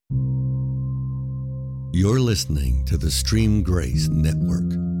You're listening to the Stream Grace Network.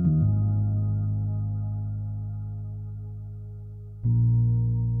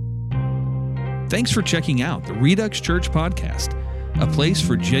 Thanks for checking out the Redux Church Podcast, a place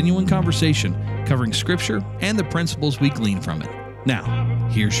for genuine conversation covering Scripture and the principles we glean from it. Now,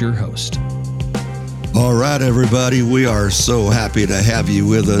 here's your host. All right, everybody, we are so happy to have you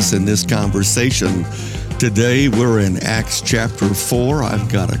with us in this conversation. Today, we're in Acts chapter 4. I've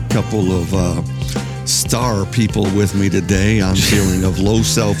got a couple of star people with me today. I'm feeling of low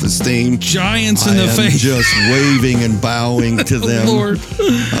self-esteem. Giants in the I am face. just waving and bowing to them. Lord.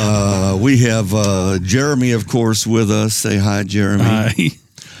 We have Jeremy, of course, with us. Say hi, Jeremy. Hi.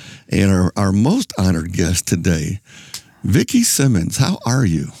 And our most honored guest today, Vicki Simmons. How are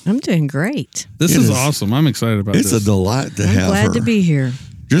you? I'm doing great. This It is is- awesome. I'm excited about It's this. a delight to I'm have glad her. to be here.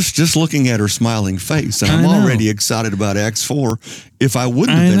 Just looking at her smiling face, and I I'm know. already excited about Acts 4. If I wouldn't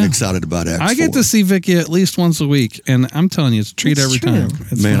have I been know. excited about Acts 4. I get to see Vicky at least once a week, and I'm telling you, it's a treat It's every true. time.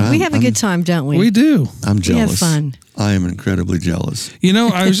 It's Man, fun. We have a good time, don't we? We do. I'm We jealous. have fun. I am incredibly jealous. You know,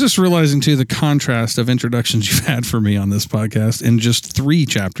 I was just realizing, too, the contrast of introductions you've had for me on this podcast in just 3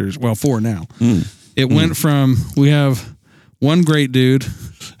 chapters. Well, 4 now. It went from, we have one great dude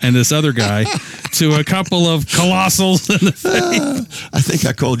and this other guy to a couple of colossals in the faith. I think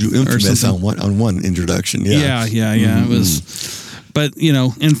I called you infamous something. on one introduction. Yeah. It was, but, you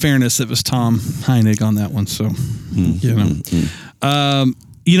know, in fairness, it was Tom Heinig on that one. So, you know.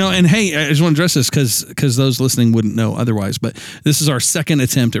 You know, and hey, I just want to address this because those listening wouldn't know otherwise. But this is our second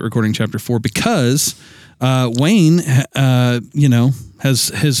attempt at recording chapter 4 because Wayne, you know, has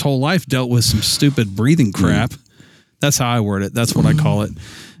his whole life dealt with some stupid breathing crap. That's how I word it. That's what I call it.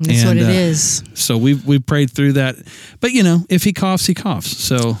 That's what it is. So we prayed through that. But you know, if he coughs, he coughs.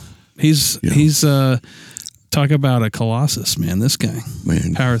 So he's talk about a colossus, man. This guy,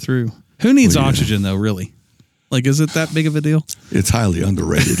 Man. power through. Who needs Well, yeah. oxygen though? Really? Like, is it that big of a deal? It's highly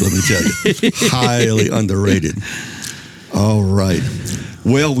underrated, let me tell you. Highly underrated. All right.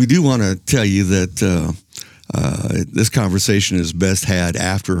 Well, we do want to tell you that this conversation is best had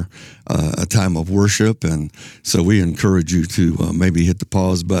after a time of worship, and so we encourage you to maybe hit the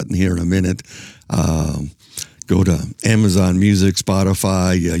pause button here in a minute. Go to Amazon Music,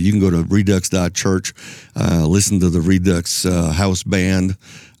 Spotify. You can go to redux.church, listen to the Redux house band.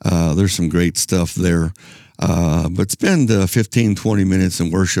 There's some great stuff there. But spend 15, 20 minutes in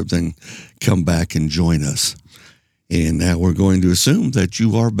worship, then come back and join us. And now we're going to assume that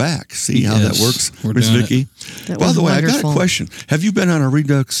you are back. See how that Yes, works, we're Miss doing Vicki? That By was the way, I got wonderful. a question. Have you been on a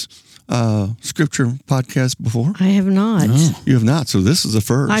Redux scripture podcast before? I have not. No. You have not, so this is the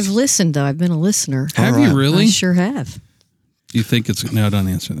first. I've listened, though. I've been a listener. Have All right. you really? I sure have. You think it's no? Don't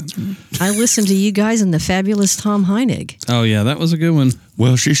answer that. I listened to you guys and the fabulous Tom Heinig. Oh yeah, that was a good one.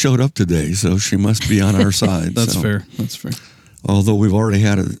 Well, she showed up today, so she must be on our side. That's so. fair. That's fair. Although we've already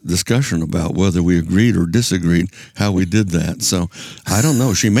had a discussion about whether we agreed or disagreed how we did that. So I don't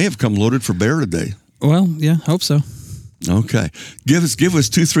know. She may have come loaded for bear today. Well, yeah, hope so. Okay. Give us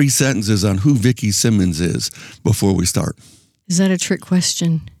 2-3 sentences on who Vicki Simmons is before we start. Is that a trick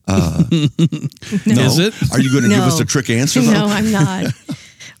question? No. Is it? Are you going to give No. us a trick answer, though? No, I'm not.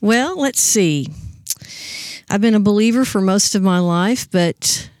 Well, let's see. I've been a believer for most of my life,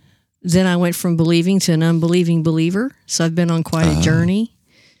 but then I went from believing to an unbelieving believer. So I've been on quite a journey.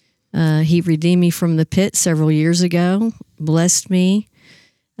 He redeemed me from the pit several years ago, blessed me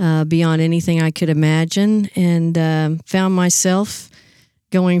beyond anything I could imagine, and found myself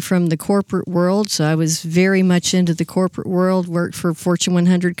going from the corporate world. So I was very much into the corporate world, worked for Fortune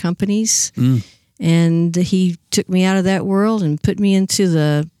 100 companies. And he took me out of that world and put me into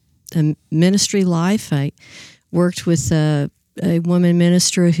the ministry life. I worked with a woman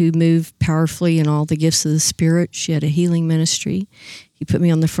minister who moved powerfully in all the gifts of the Spirit. She had a healing ministry. He put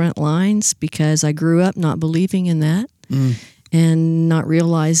me on the front lines because I grew up not believing in that and not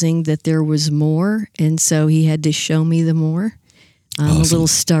realizing that there was more. And so he had to show me the more. I'm a little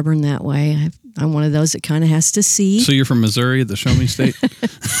stubborn that way. I'm one of those that kind of has to see. So you're from Missouri, the Show Me State?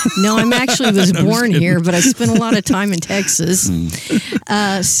 No, I'm actually was born here, but I spent a lot of time in Texas.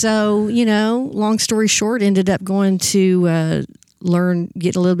 So, you know, long story short, ended up going to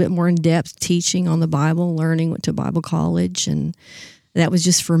get a little bit more in depth teaching on the Bible, went to Bible college, and that was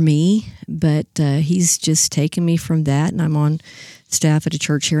just for me. But he's just taken me from that, and I'm on staff at a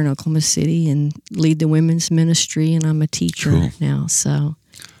church here in Oklahoma City and lead the women's ministry, and I'm a teacher now.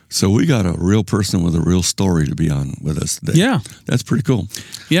 So we got a real person with a real story to be on with us today. Yeah. That's pretty cool.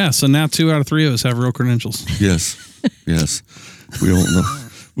 Yeah, so now 2 out of 3 of us have real credentials. Yes. Yes. We don't know.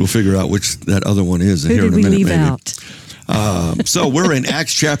 We'll figure out which that other one is Who here did in a we minute, leave maybe. out? So we're in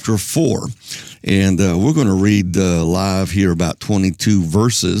Acts chapter 4. And we're going to read live here about 22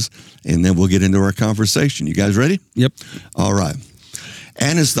 verses, and then we'll get into our conversation. You guys ready? Yep. All right.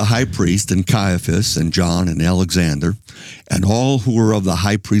 Annas the high priest, and Caiaphas, and John, and Alexander, and all who were of the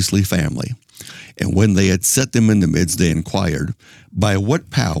high priestly family. And when they had set them in the midst, they inquired, by what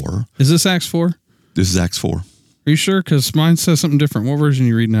power... Is this Acts 4? This is Acts 4. Are you sure? Because mine says something different. What version are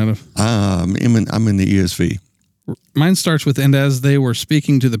you reading out of? I'm in the ESV. Mine starts with, and as they were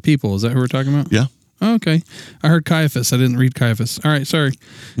speaking to the people. Is that who we're talking about? Yeah. Oh, okay. I heard Caiaphas. I didn't read Caiaphas. All right. Sorry.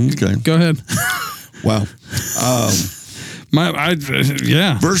 Okay. Go ahead. Wow.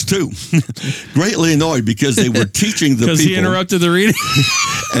 Yeah. Verse 2. Greatly annoyed because they were teaching the people. Because he interrupted the reading.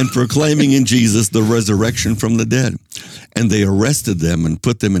 And proclaiming in Jesus the resurrection from the dead. And they arrested them and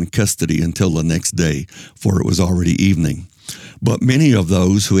put them in custody until the next day, for it was already evening. But many of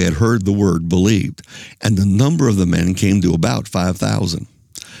those who had heard the word believed, and the number of the men came to about 5,000.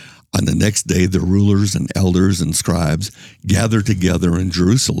 On the next day, the rulers and elders and scribes gathered together in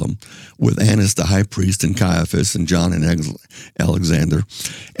Jerusalem with Annas the high priest and Caiaphas and John and Alexander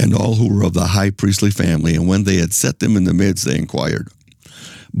and all who were of the high priestly family. And when they had set them in the midst, they inquired,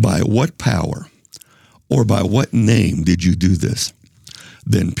 by what power or by what name did you do this?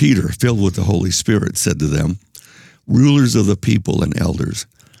 Then Peter, filled with the Holy Spirit, said to them, rulers of the people and elders,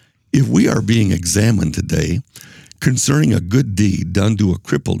 if we are being examined today concerning a good deed done to a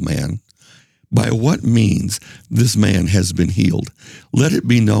crippled man, by what means this man has been healed, let it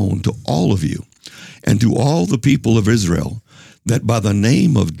be known to all of you and to all the people of Israel that by the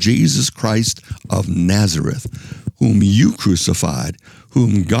name of Jesus Christ of Nazareth, whom you crucified,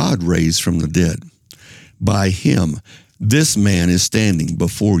 whom God raised from the dead, by him this man is standing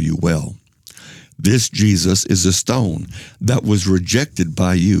before you well. This Jesus is a stone that was rejected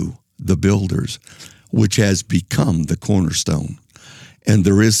by you, the builders, which has become the cornerstone. And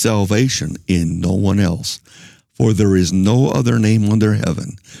there is salvation in no one else, for there is no other name under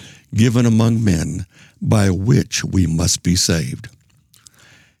heaven given among men by which we must be saved.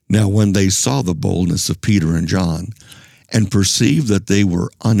 Now when they saw the boldness of Peter and John, and perceived that they were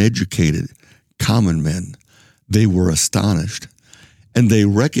uneducated, common men, they were astonished, and they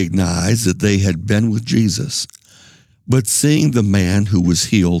recognized that they had been with Jesus. But seeing the man who was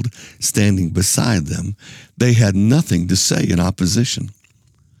healed standing beside them, they had nothing to say in opposition.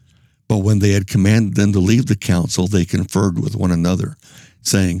 But when they had commanded them to leave the council, they conferred with one another,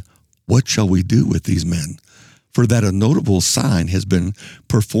 saying, what shall we do with these men? For that a notable sign has been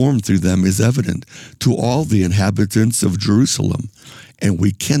performed through them is evident to all the inhabitants of Jerusalem, and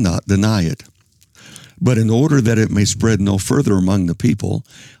we cannot deny it. But in order that it may spread no further among the people,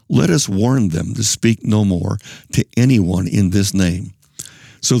 let us warn them to speak no more to anyone in this name.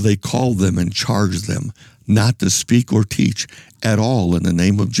 So they called them and charged them not to speak or teach at all in the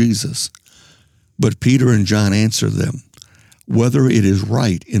name of Jesus. But Peter and John answered them, whether it is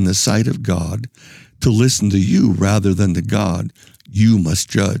right in the sight of God to listen to you rather than to God, you must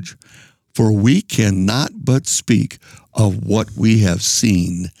judge. For we cannot but speak of what we have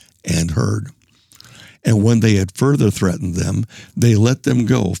seen and heard. And when they had further threatened them, they let them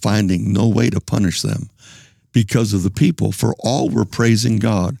go, finding no way to punish them because of the people, for all were praising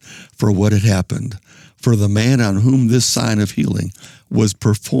God for what had happened. For the man on whom this sign of healing was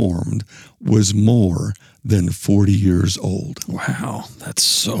performed was more than 40 years old. Wow, that's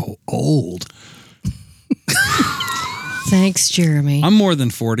so old. Thanks, Jeremy. I'm more than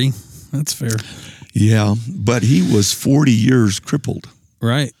 40. That's fair. Yeah, but he was 40 years crippled.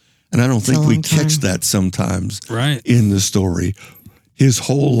 Right. And I don't think we long catch time. that sometimes Right. in the story. His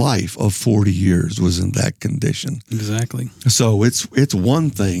whole life of 40 years was in that condition. Exactly. So it's one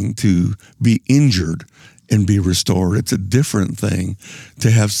thing to be injured and be restored. It's a different thing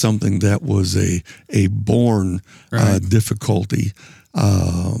to have something that was a born Right. difficulty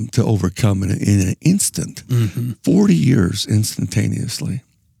to overcome in an instant. 40 years instantaneously.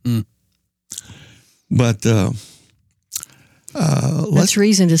 But That's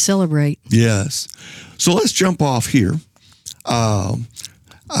reason to celebrate. yes. So let's jump off here.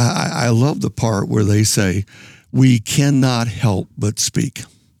 I love the part where they say, we cannot help but speak.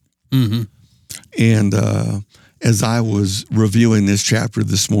 And as I was reviewing this chapter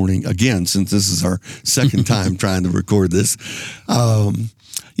this morning, again, since this is our second time trying to record this,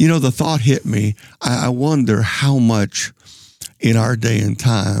 the thought hit me. I wonder how much in our day and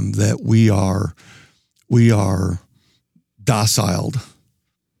time that we are dociled,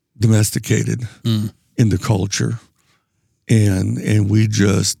 domesticated in the culture. And we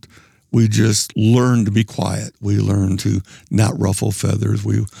just learn to be quiet. We learn to not ruffle feathers.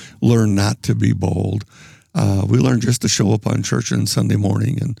 We learn not to be bold. We learned just to show up on church on Sunday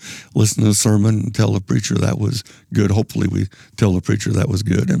morning and listen to the sermon and tell the preacher that was good. Hopefully we tell the preacher that was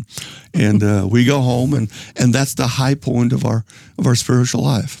good. And we go home, and that's the high point of our spiritual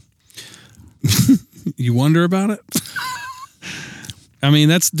life. You wonder about it? I mean,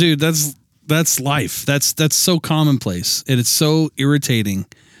 that's life. That's so commonplace, and it's so irritating.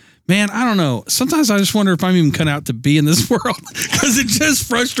 Man, I don't know. Sometimes I just wonder if I'm even cut out to be in this world, because it just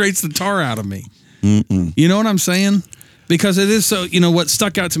frustrates the tar out of me. Mm-mm. You know what I'm saying? Because it is so, what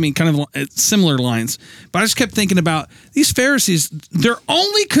stuck out to me, kind of similar lines. But I just kept thinking about these Pharisees. Their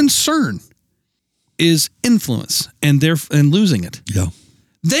only concern is influence and losing it. Yeah.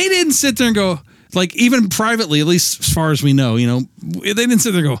 They didn't sit there and go, like, even privately, at least as far as we know, they didn't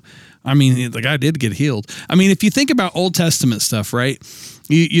sit there and go, I mean, the guy did get healed. I mean, if you think about Old Testament stuff, right?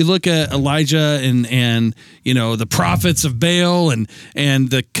 You look at Elijah and the prophets of Baal and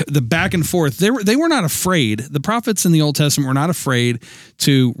the back and forth. They were not afraid. The prophets in the Old Testament were not afraid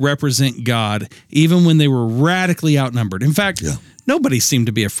to represent God, even when they were radically outnumbered. In fact, nobody seemed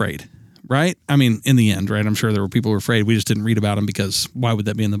to be afraid, right? I mean, in the end, right? I'm sure there were people who were afraid. We just didn't read about them, because why would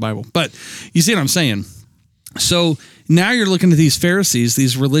that be in the Bible? But you see what I'm saying? So now you're looking at these Pharisees,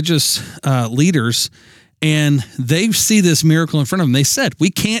 these religious leaders, and they see this miracle in front of them. They said,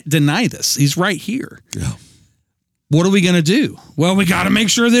 we can't deny this. He's right here. Yeah. What are we going to do? Well, we got to make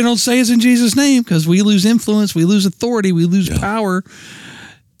sure they don't say it's in Jesus' name, because we lose influence, we lose authority, we lose power.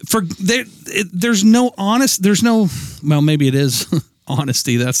 There's no, well, maybe it is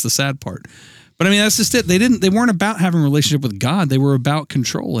honesty. That's the sad part. But I mean, that's just it. They weren't about having a relationship with God. They were about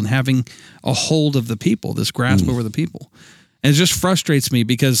control and having a hold of the people, this grasp over the people. And it just frustrates me,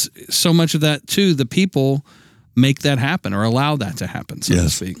 because so much of that too, the people make that happen or allow that to happen, so to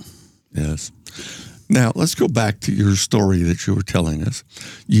speak. Yes. Now let's go back to your story that you were telling us.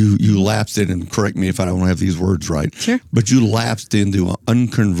 You lapsed in, and correct me if I don't have these words right. Sure. But you lapsed into an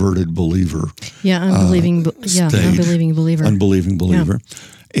unconverted believer. Yeah, unbelieving believer. Unbelieving believer.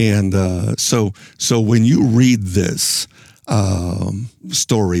 Yeah. And so when you read this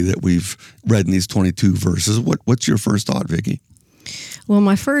story that we've read in these 22 verses, what's your first thought, Vicki? Well,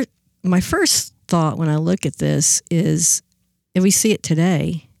 my first thought when I look at this is, and we see it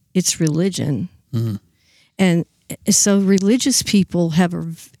today, it's religion. Mm-hmm. And so religious people have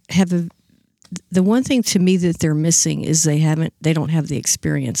the one thing to me that they're missing is they don't have the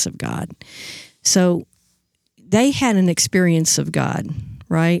experience of God. So they had an experience of God,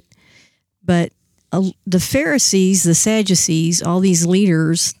 right? But the Pharisees, the Sadducees, all these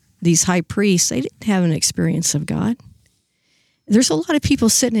leaders, these high priests, they didn't have an experience of God. There's a lot of people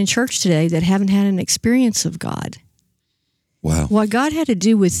sitting in church today that haven't had an experience of God. Wow. What God had to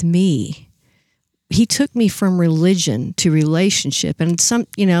do with me, He took me from religion to relationship. And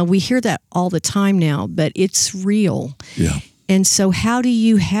we hear that all the time now, but it's real. Yeah. And so how do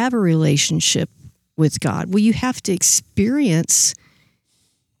you have a relationship with God? Well, you have to experience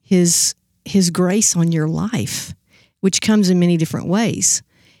His grace on your life, which comes in many different ways.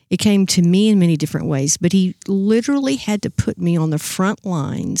 It came to me in many different ways, but He literally had to put me on the front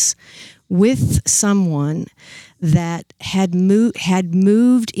lines with someone that had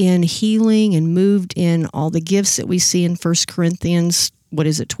moved in healing and moved in all the gifts that we see in 1 Corinthians,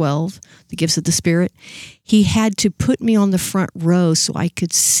 12, the gifts of the Spirit. He had to put me on the front row so I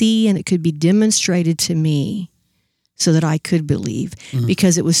could see and it could be demonstrated to me so that I could believe,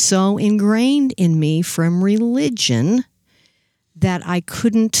 because it was so ingrained in me from religion that I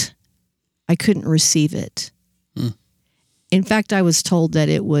couldn't receive it. In fact, I was told that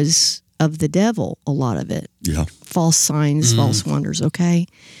it was of the devil, a lot of it. Yeah. False signs, false wonders, okay?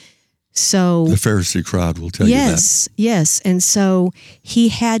 So the Pharisee crowd will tell you that. Yes. And so I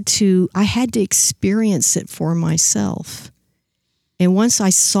had to experience it for myself. And once I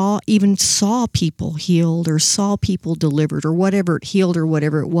saw people healed or saw people delivered or whatever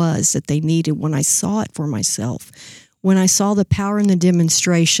it was that they needed, when I saw it for myself, when I saw the power in the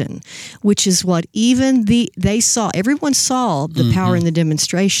demonstration, which is what even they saw, everyone saw the power in the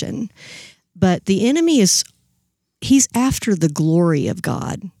demonstration, but the enemy he's after the glory of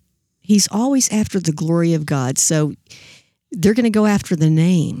God. He's always after the glory of God. So they're going to go after the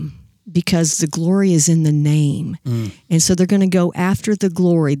name, because the glory is in the name. And so they're going to go after the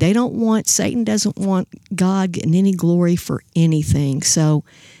glory. Satan doesn't want God getting any glory for anything. So,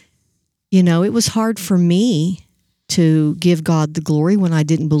 it was hard for me to give God the glory when I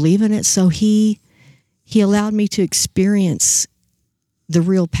didn't believe in it. So he allowed me to experience the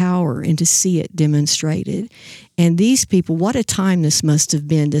real power and to see it demonstrated. And these people, what a time this must have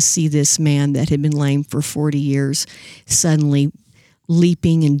been to see this man that had been lame for 40 years suddenly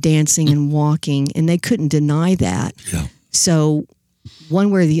leaping and dancing and walking, and they couldn't deny that. Yeah. So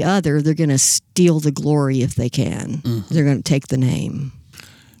one way or the other, they're going to steal the glory if they can. Mm-hmm. They're going to take the name.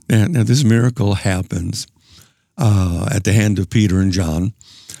 Now this miracle happens at the hand of Peter and John,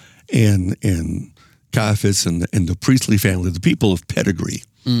 and Caiaphas and the priestly family, the people of pedigree.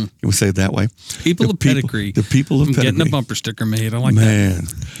 Can we say it that way? People of pedigree. The people of I'm pedigree. getting a bumper sticker made. I like that.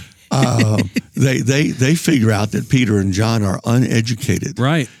 Man. They figure out that Peter and John are uneducated.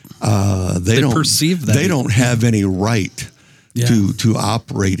 Right. They don't perceive that. They don't have any right Yeah. to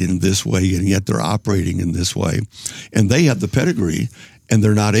operate in this way, and yet they're operating in this way. And they have the pedigree, and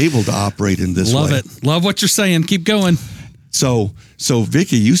they're not able to operate in this Love way. it. Love what you're saying. Keep going. So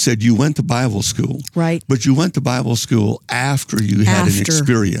Vicki, you said you went to Bible school. Right. But you went to Bible school after you had an After.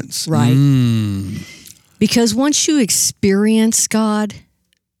 experience. Right. Because once you experience God,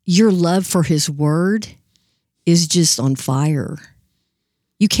 your love for his word is just on fire.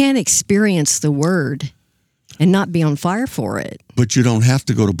 You can't experience the word and not be on fire for it. But you don't have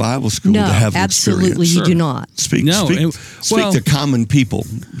to go to Bible school No, to have an absolutely experience. you do not. Speak well- to common people,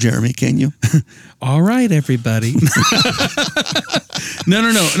 Jeremy, can you? All right, everybody.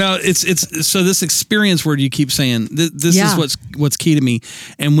 No. It's so this experience word you keep saying. This Yeah. is what's key to me.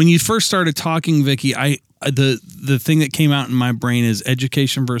 And when you first started talking, Vicki, the thing that came out in my brain is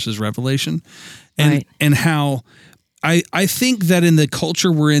education versus revelation, and Right. and how I think that in the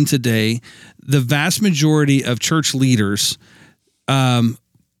culture we're in today, the vast majority of church leaders,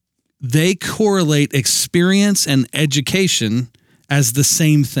 they correlate experience and education as the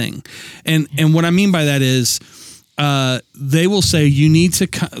same thing. And what I mean by that is they will say you need to,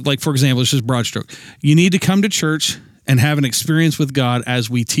 like, for example, it's just broad stroke. You need to come to church and have an experience with God as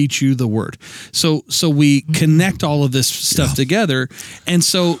we teach you the word. So we connect all of this stuff together. And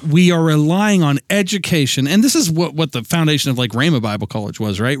so we are relying on education. And this is what the foundation of like Rhema Bible College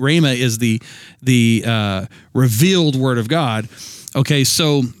was, right? Rhema is the revealed word of God. Okay.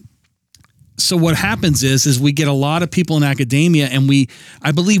 So what happens is we get a lot of people in academia, and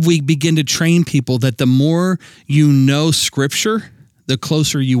I believe we begin to train people that the more you know Scripture, the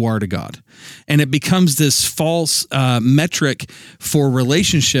closer you are to God. And it becomes this false metric for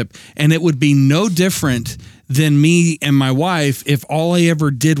relationship. And it would be no different than me and my wife if all I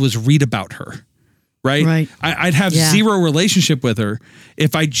ever did was read about her. Right. I'd have zero relationship with her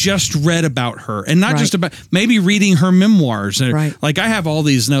if I just read about her, and not just about maybe reading her memoirs. Right. Like I have all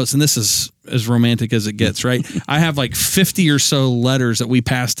these notes, and this is as romantic as it gets, right? I have like 50 or so letters that we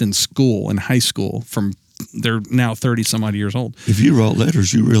passed in school, in high school, they're now 30 some odd years old. If you wrote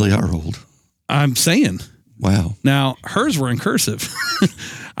letters, you really are old. I'm saying. Wow. Now hers were in cursive.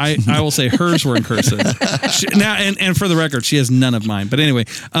 I will say hers were in cursive. Now, and for the record, she has none of mine. But anyway,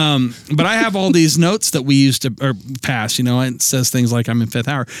 but I have all these notes that we used to pass. You know, it says things like I'm in fifth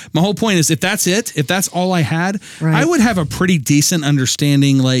hour. My whole point is, if that's all I had, I would have a pretty decent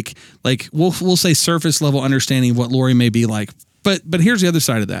understanding. Like we'll say surface level understanding of what Lori may be like. But here's the other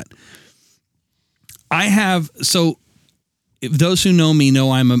side of that. If those who know me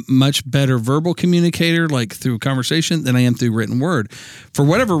know I'm a much better verbal communicator, like through conversation, than I am through written word. For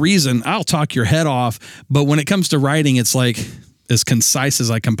whatever reason, I'll talk your head off. But when it comes to writing, it's like as concise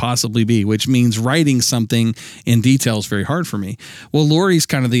as I can possibly be, which means writing something in detail is very hard for me. Well, Lori's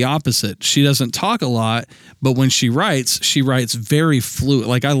kind of the opposite. She doesn't talk a lot, but when she writes very fluid.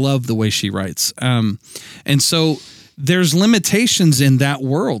 Like I love the way she writes. And so there's limitations in that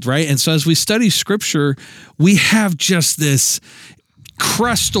world, right? And so as we study Scripture, we have just this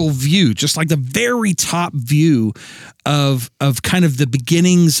crustal view, just like the very top view of kind of the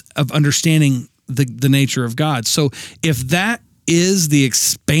beginnings of understanding the nature of God. So if that is the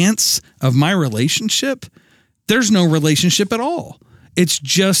expanse of my relationship, there's no relationship at all. It's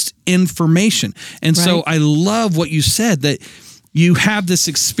just information. And so I love what you said, that you have this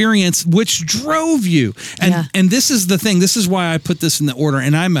experience which drove you. And this is the thing. This is why I put this in the order.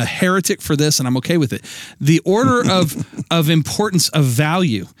 And I'm a heretic for this, and I'm okay with it. The order of importance of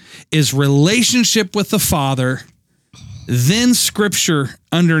value is relationship with the Father, then Scripture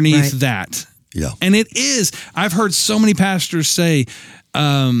underneath that. Yeah. And it is. I've heard so many pastors say,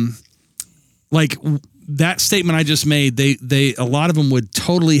 like that statement I just made, they a lot of them would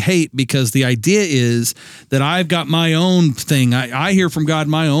totally hate, because the idea is that I've got my own thing. I hear from God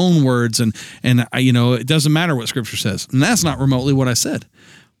my own words, and it doesn't matter what Scripture says. And that's not remotely what I said.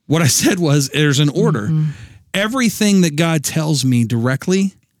 What I said was there's an order. Mm-hmm. Everything that God tells me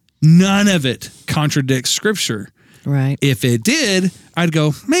directly, none of it contradicts Scripture. Right. If it did, I'd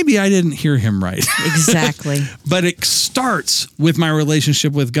go, maybe I didn't hear him right. Exactly. But it starts with my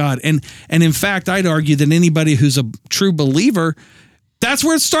relationship with God. And in fact, I'd argue that anybody who's a true believer That's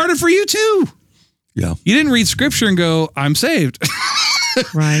where it started for you too. Yeah. You didn't read scripture and go, I'm saved.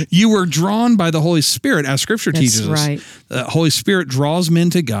 Right. You were drawn by the Holy Spirit, as scripture That's teaches right. us. The Holy Spirit draws men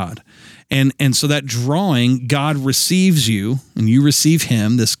to God. And so that drawing, God receives you and you receive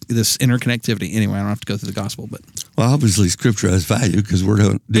him, this interconnectivity. Anyway, I don't have to go through the gospel, but. Well, obviously Scripture has value because we're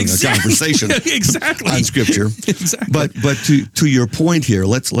doing a conversation exactly. on Scripture. Exactly. But to your point here,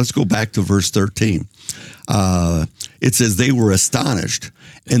 let's go back to verse 13. It says they were astonished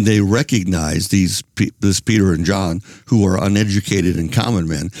and they recognized this Peter and John, who are uneducated and common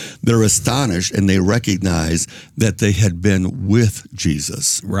men. They're astonished and they recognize that they had been with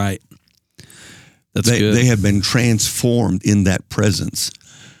Jesus. Right. That's good. They have been transformed in that presence.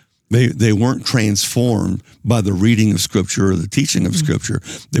 They weren't transformed by the reading of Scripture or the teaching of Scripture.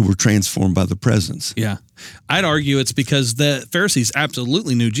 They were transformed by the presence. Yeah. I'd argue it's because the Pharisees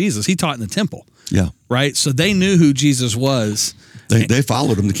absolutely knew Jesus. He taught in the temple. Yeah. Right? So they knew who Jesus was. They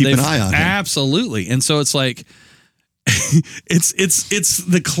followed him to keep an eye on him. Absolutely. And so it's like, it's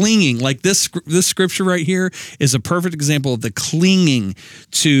the clinging. Like this scripture right here is a perfect example of the clinging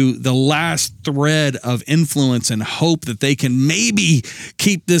to the last thread of influence and hope that they can maybe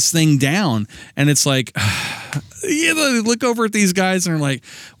keep this thing down. And it's like, you look over at these guys and are like,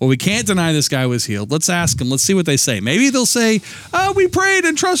 well, we can't deny this guy was healed. Let's ask them. Let's see what they say. Maybe they'll say, we prayed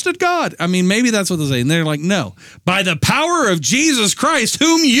and trusted God. I mean, maybe that's what they'll say. And they're like, no, by the power of Jesus Christ,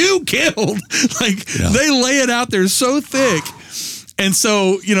 whom you killed. They lay it out there so thick. And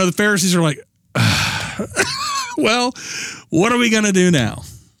so, the Pharisees are like, well, what are we going to do now?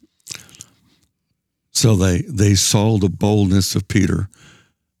 So they saw the boldness of Peter.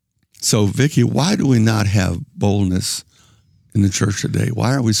 So, Vicki, why do we not have boldness in the church today?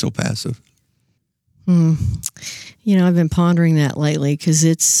 Why are we so passive? I've been pondering that lately because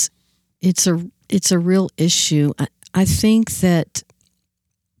it's a real issue. I think that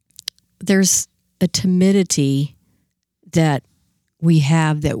there's a timidity that we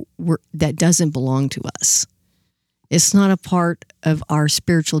have that doesn't belong to us. It's not a part of our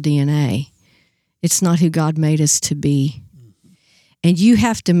spiritual DNA. It's not who God made us to be. And you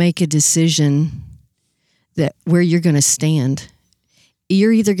have to make a decision that where you're going to stand.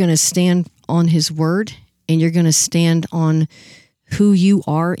 You're either going to stand on his word and you're going to stand on who you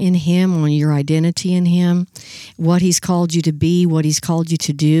are in him, on your identity in him, what he's called you to be, what he's called you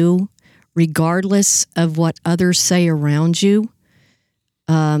to do, regardless of what others say around you.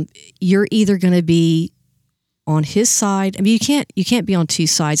 You're either going to be on his side. I mean, you can't be on two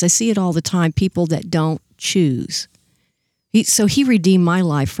sides. I see it all the time, people that don't choose. So he redeemed my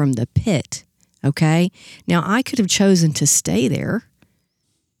life from the pit, okay? Now, I could have chosen to stay there,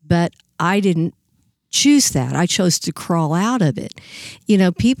 but I didn't choose that. I chose to crawl out of it.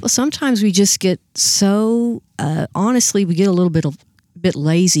 People, sometimes we just get so, honestly, we get a little bit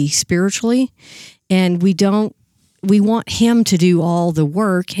lazy spiritually, and we want him to do all the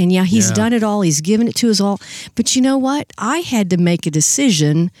work, and he's done it all, he's given it to us all, but you know what? I had to make a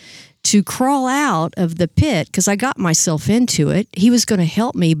decision to crawl out of the pit because I got myself into it. He was going to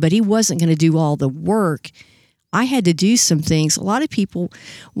help me, but he wasn't going to do all the work. I had to do some things. A lot of people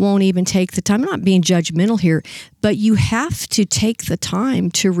won't even take the time. I'm not being judgmental here, but you have to take the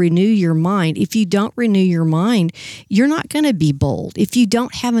time to renew your mind. If you don't renew your mind, you're not going to be bold. If you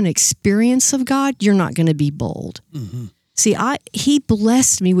don't have an experience of God, you're not going to be bold. Mm-hmm. See, he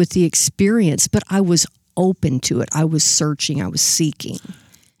blessed me with the experience, but I was open to it. I was searching. I was seeking.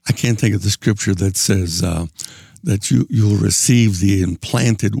 I can't think of the scripture that says that you'll receive the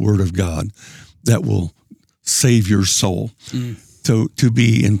implanted word of God that will save your soul. So to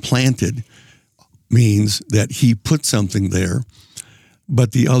be implanted means that he put something there,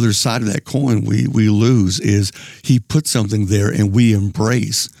 but the other side of that coin we lose is he put something there and we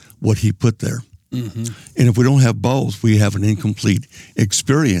embrace what he put there. Mm-hmm. And if we don't have both, we have an incomplete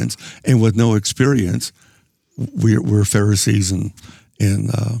experience. And with no experience, we're Pharisees and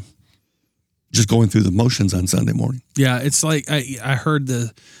just going through the motions on Sunday morning. Yeah, it's like I heard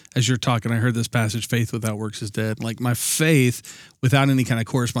as you're talking, I heard this passage, faith without works is dead. Like my faith without any kind of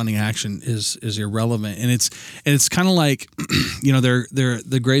corresponding action is irrelevant. And it's kind of like, they're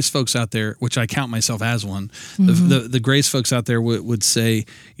the grace folks out there, which I count myself as one. Mm-hmm. The grace folks out there would say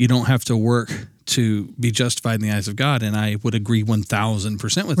you don't have to work to be justified in the eyes of God. And I would agree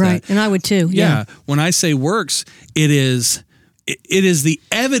 1,000% with that. Right, and I would too. Yeah. When I say works, it is the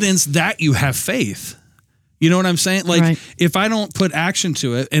evidence that you have faith. You know what I'm saying? Like, if I don't put action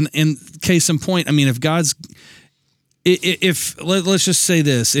to it, and case in point, I mean, if God's let's just say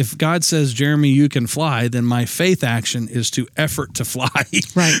this, if God says, Jeremy, you can fly, then my faith action is to effort to fly.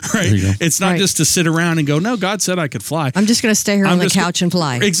 Right. It's not Right. just to sit around and go, no, God said I could fly. I'm just going to stay here on the just- couch and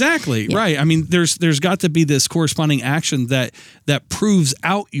fly. Exactly. Yeah. Right. I mean, there's got to be this corresponding action that proves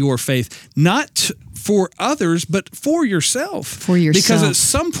out your faith, not for others, but for yourself. For yourself. Because at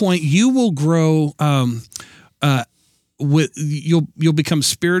some point you will grow, you'll become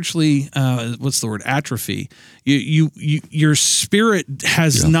spiritually atrophy. Your spirit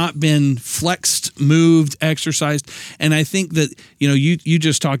has not been flexed, moved, exercised, and I think that you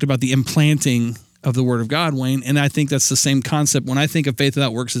just talked about the implanting of the Word of God, Wayne, and I think that's the same concept. When I think of faith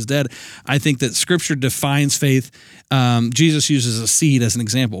without works is dead, I think that Scripture defines faith. Jesus uses a seed as an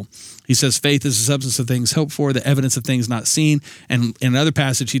example. He says faith is the substance of things hoped for, the evidence of things not seen. And in another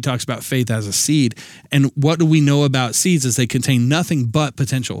passage, he talks about faith as a seed. And what do we know about seeds is they contain nothing but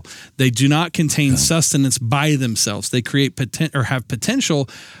potential. They do not contain sustenance by themselves. They create have potential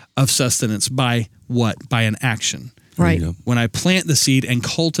of sustenance by what? By an action. Right. When I plant the seed and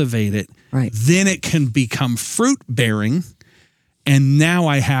cultivate it, Right. then it can become fruit bearing. And now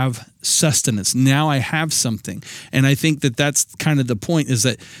I have sustenance. Now I have something. And I think that that's kind of the point, is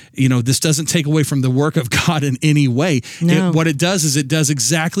that, this doesn't take away from the work of God in any way. No. What it does is it does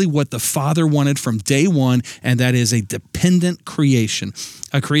exactly what the Father wanted from day one, and that is a dependent creation,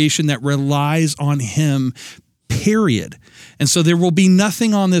 a creation that relies on Him, period. And so there will be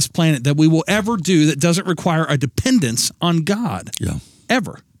nothing on this planet that we will ever do that doesn't require a dependence on God. Yeah.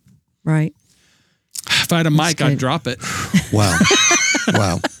 Ever. Right. If I had a mic, good. I'd drop it. Wow.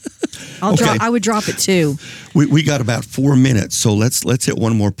 Wow. Okay. I would drop it too. We got about 4 minutes, so let's hit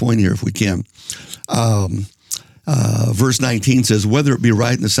one more point here if we can. Verse 19 says, whether it be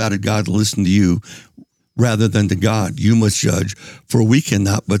right in the sight of God to listen to you rather than to God, you must judge, for we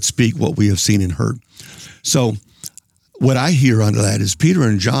cannot but speak what we have seen and heard. So what I hear under that is Peter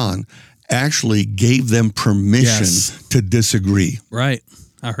and John actually gave them permission to disagree. Right.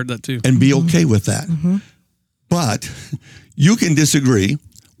 I heard that too. And be okay with that. Mm-hmm. But you can disagree.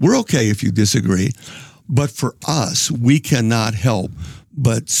 We're okay if you disagree. But for us, we cannot help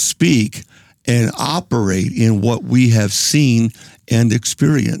but speak and operate in what we have seen and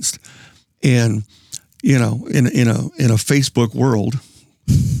experienced. And, in a Facebook world,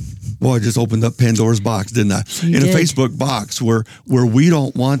 boy, I just opened up Pandora's box, didn't I? You in did. a Facebook box where we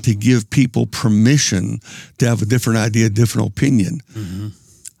don't want to give people permission to have a different idea, different opinion. Mm-hmm.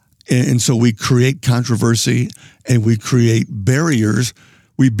 And so we create controversy and we create barriers.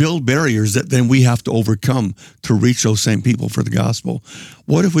 We build barriers that then we have to overcome to reach those same people for the gospel.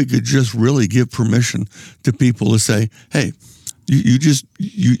 What if we could just really give permission to people to say, hey, you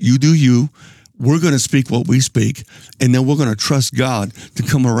do you. We're going to speak what we speak, and then we're going to trust God to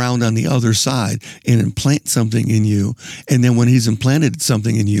come around on the other side and implant something in you. And then when He's implanted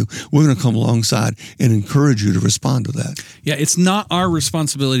something in you, we're going to come alongside and encourage you to respond to that. Yeah, it's not our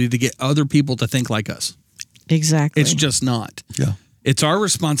responsibility to get other people to think like us. Exactly. It's just not. Yeah. It's our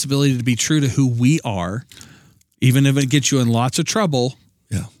responsibility to be true to who we are, even if it gets you in lots of trouble.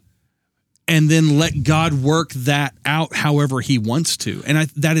 Yeah. And then let God work that out however He wants to. And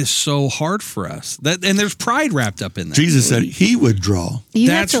that is so hard for us. And there's pride wrapped up in that. Jesus said He would draw.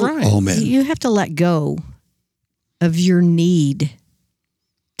 That's right. Oh, man. You have to let go of your need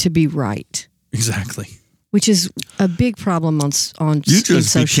to be right, Exactly. which is a big problem on You in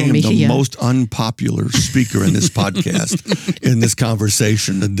just social became media. the most unpopular speaker in this podcast, in this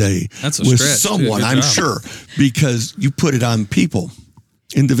conversation today. That's a with stretch, too. someone, Good I'm job. sure, because you put it on people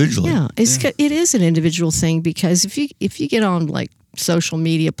individually. Yeah, it is an individual thing, because if you get on like social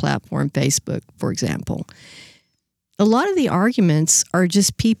media platform, Facebook, for example, a lot of the arguments are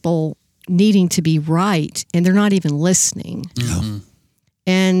just people needing to be right, and they're not even listening. Mm-hmm.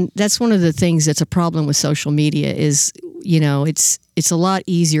 And that's one of the things that's a problem with social media is, it's a lot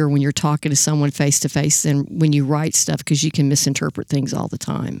easier when you're talking to someone face to face than when you write stuff, because you can misinterpret things all the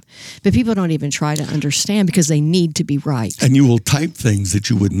time. But people don't even try to understand because they need to be right. And you will type things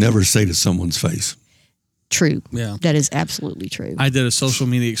that you would never say to someone's face. True. Yeah. That is absolutely true. I did a social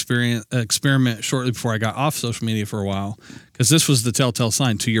media experiment shortly before I got off social media for a while, because this was the telltale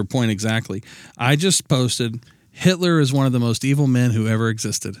sign, to your point exactly. I just posted, Hitler is one of the most evil men who ever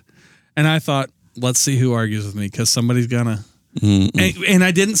existed. And I thought, let's see who argues with me, because somebody's gonna. And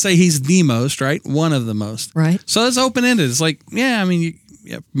I didn't say he's the most, right? One of the most. Right. So it's open-ended. It's like, yeah, I mean,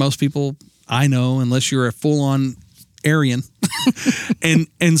 most people I know, unless you're a full-on Aryan.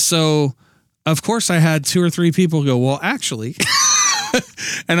 and so, of course, I had 2 or 3 people go, well, actually,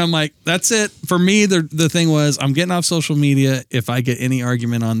 And I'm like, that's it. For me, the thing was, I'm getting off social media if I get any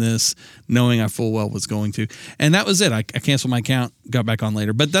argument on this, knowing I full well was going to. And that was it. I canceled my account, got back on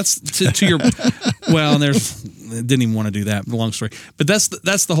later. But that's to your, well, and didn't even want to do that. Long story. But that's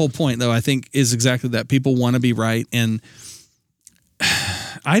the whole point, though, I think, is exactly that. People want to be right. And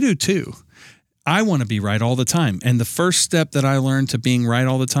I do too. I want to be right all the time. And the first step that I learned to being right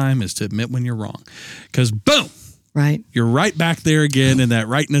all the time is to admit when you're wrong. Because boom, right, you're right back there again in that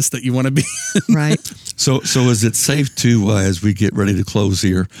rightness that you want to be. Right. So is it safe to, as we get ready to close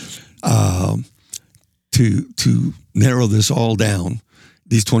here, to narrow this all down,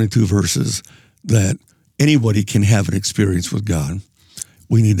 these 22 verses, that anybody can have an experience with God?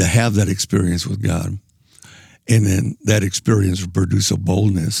 We need to have that experience with God. And then that experience will produce a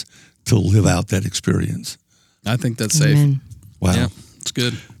boldness to live out that experience. I think that's safe. Amen. Wow. Yeah, it's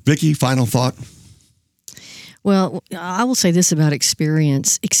good. Vicki, final thought? Well, I will say this about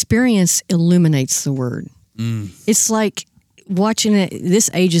experience. Experience illuminates the word. It's like watching it.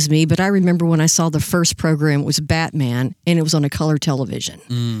 This ages me, but I remember when I saw the first program, it was Batman, and it was on a color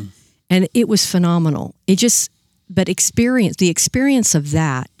television. And it was phenomenal. But the experience of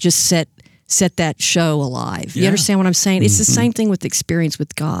that just set that show alive. You understand what I'm saying? It's the same thing with experience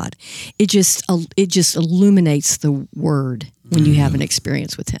with God. It just illuminates the word when you have an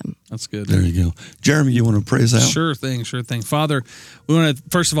experience with Him. That's good. There you go. Jeremy, you want to praise out? Sure thing. Father, we want to,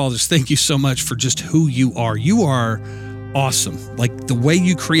 first of all, just thank you so much for just who you are. You are awesome. Like the way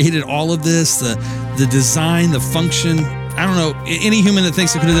you created all of this, the design, the function. I don't know, any human that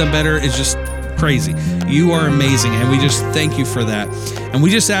thinks it could have done better is just crazy. You are amazing, and we just thank you for that. And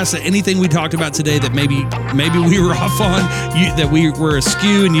we just ask that anything we talked about today that maybe we were off on, that we were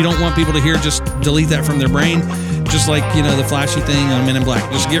askew and you don't want people to hear, just delete that from their brain. Just like, the flashy thing on Men in Black.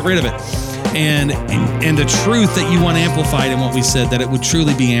 Just get rid of it. And the truth that you want amplified in what we said, that it would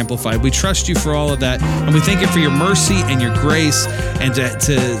truly be amplified. We trust you for all of that. And we thank you for your mercy and your grace, and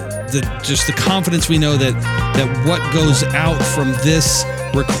just the confidence we know that what goes out from this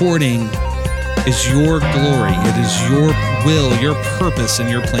recording is your glory. It is your will, your purpose, and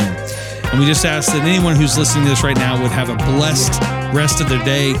your plan. And we just ask that anyone who's listening to this right now would have a blessed rest of their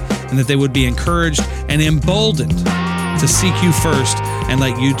day, and that they would be encouraged and emboldened to seek you first and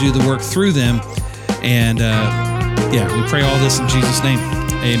let you do the work through them. And we pray all this in Jesus' name.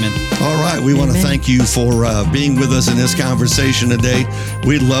 Amen. All right. We want to thank you for being with us in this conversation today.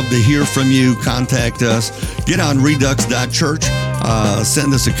 We'd love to hear from you. Contact us. Get on redux.church.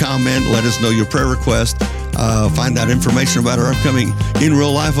 Send us a comment. Let us know your prayer request. Find out information about our upcoming In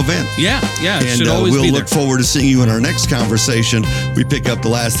Real Life event. Yeah. And should always we'll be look forward to seeing you in our next conversation. We pick up the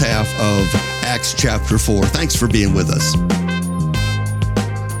last half of Acts chapter 4. Thanks for being with us.